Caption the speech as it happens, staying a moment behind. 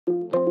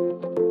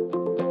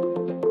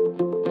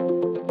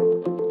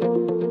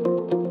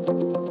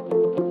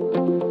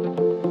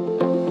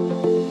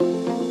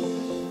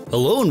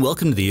Hello and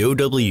welcome to the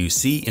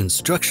OWC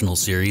instructional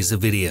series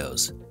of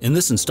videos. In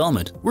this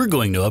installment, we're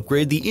going to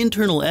upgrade the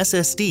internal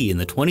SSD in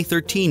the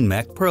 2013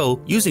 Mac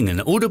Pro using an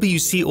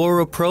OWC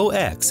Aura Pro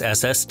X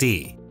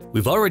SSD.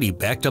 We've already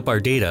backed up our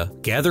data,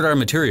 gathered our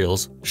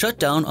materials, shut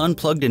down,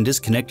 unplugged and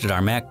disconnected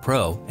our Mac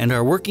Pro, and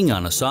are working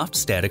on a soft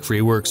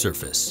static-free work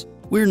surface.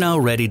 We're now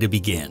ready to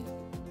begin.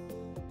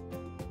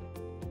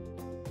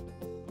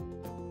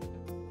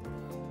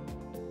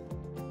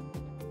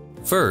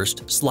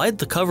 First, slide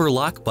the cover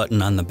lock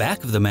button on the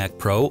back of the Mac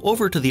Pro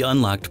over to the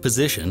unlocked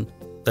position,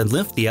 then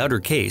lift the outer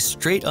case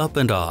straight up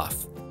and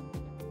off.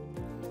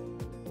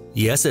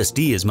 The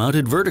SSD is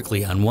mounted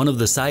vertically on one of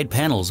the side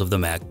panels of the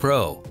Mac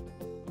Pro.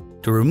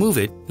 To remove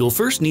it, you'll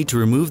first need to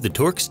remove the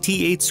Torx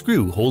T8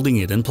 screw holding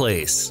it in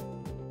place.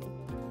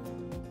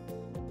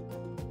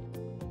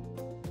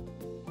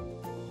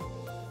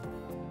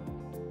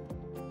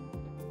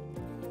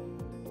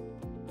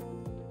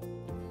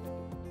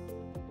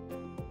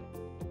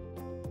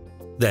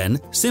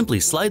 Then, simply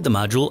slide the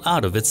module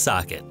out of its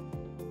socket.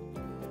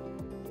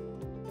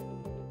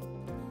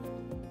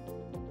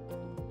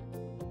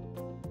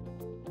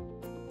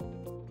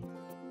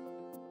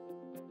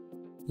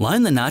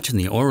 Line the notch in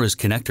the Aura's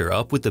connector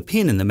up with the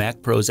pin in the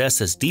Mac Pro's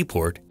SSD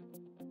port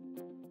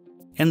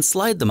and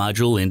slide the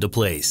module into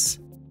place.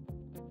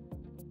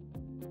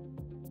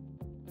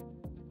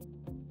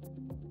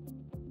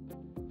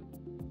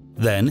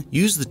 Then,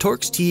 use the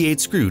Torx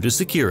T8 screw to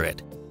secure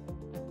it.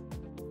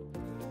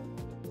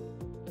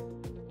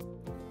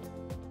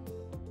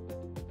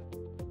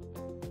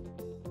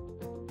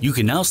 You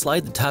can now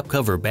slide the top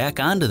cover back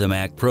onto the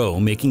Mac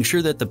Pro, making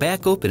sure that the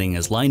back opening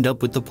is lined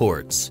up with the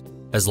ports.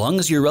 As long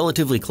as you're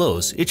relatively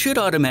close, it should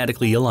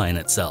automatically align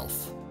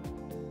itself.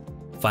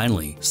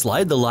 Finally,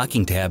 slide the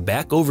locking tab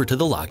back over to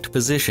the locked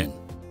position.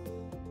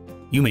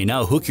 You may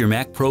now hook your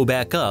Mac Pro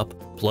back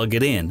up, plug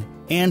it in,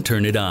 and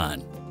turn it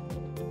on.